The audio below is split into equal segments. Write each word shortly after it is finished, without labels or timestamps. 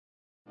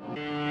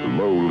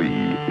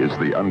Lee is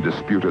the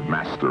undisputed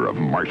master of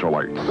martial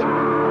arts.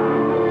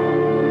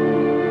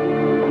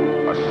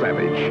 A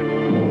savage.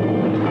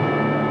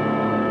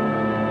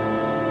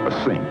 A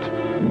saint.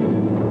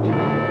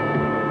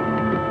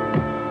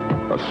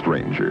 A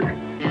stranger.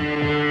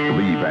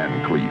 Lee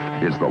Van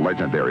Cleef is the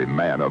legendary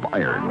man of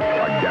iron,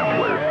 a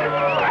gambler,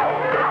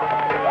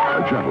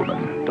 a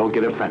gentleman. Don't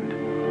get offended.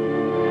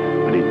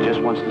 But he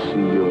just wants to see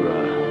your,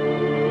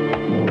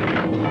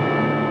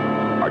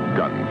 A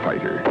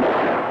gunfighter.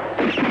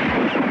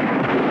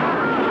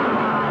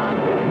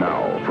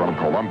 Now, from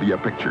Columbia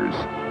Pictures,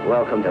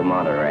 Welcome to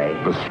Monterey,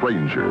 the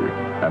stranger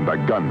and the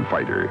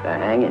gunfighter. the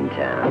hanging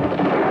town.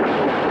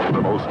 The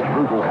most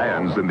brutal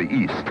hands in the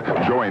East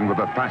join with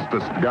the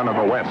fastest gun in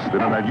the West in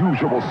an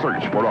unusual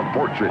search for a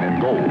fortune in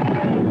gold.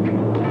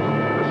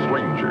 The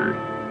stranger,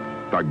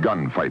 the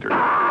gunfighter,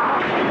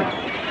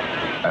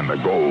 and the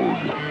gold.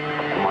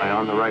 am I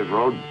on the right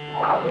road?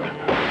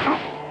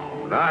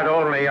 Not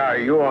only are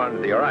you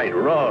on the right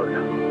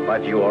road,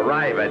 but you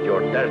arrive at your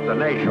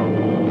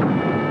destination.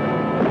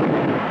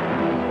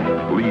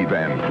 Lee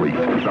Van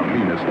Cleef is the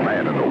meanest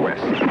man in the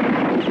West.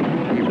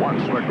 He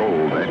wants the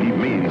gold and he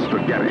means to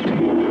get it.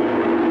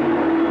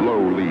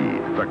 Lee,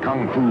 the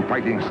kung fu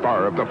fighting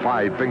star of the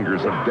 5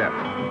 Fingers of Death.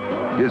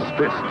 His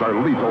fists are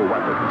lethal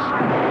weapons,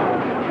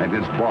 and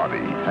his body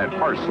an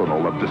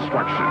arsenal of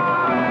destruction.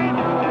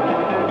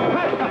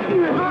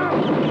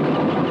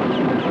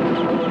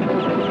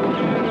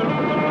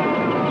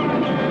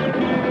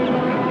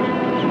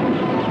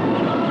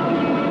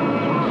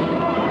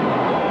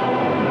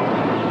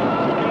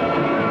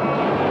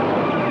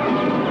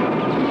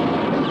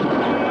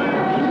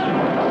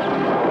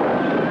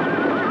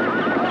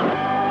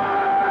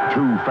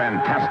 Two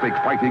fantastic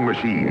fighting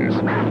machines.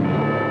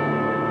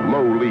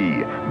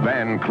 Lee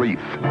Van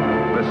Cleef,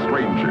 the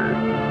stranger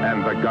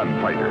and the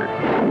gunfighter.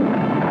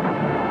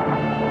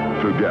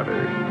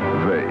 Together,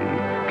 they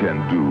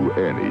can do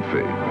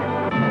anything.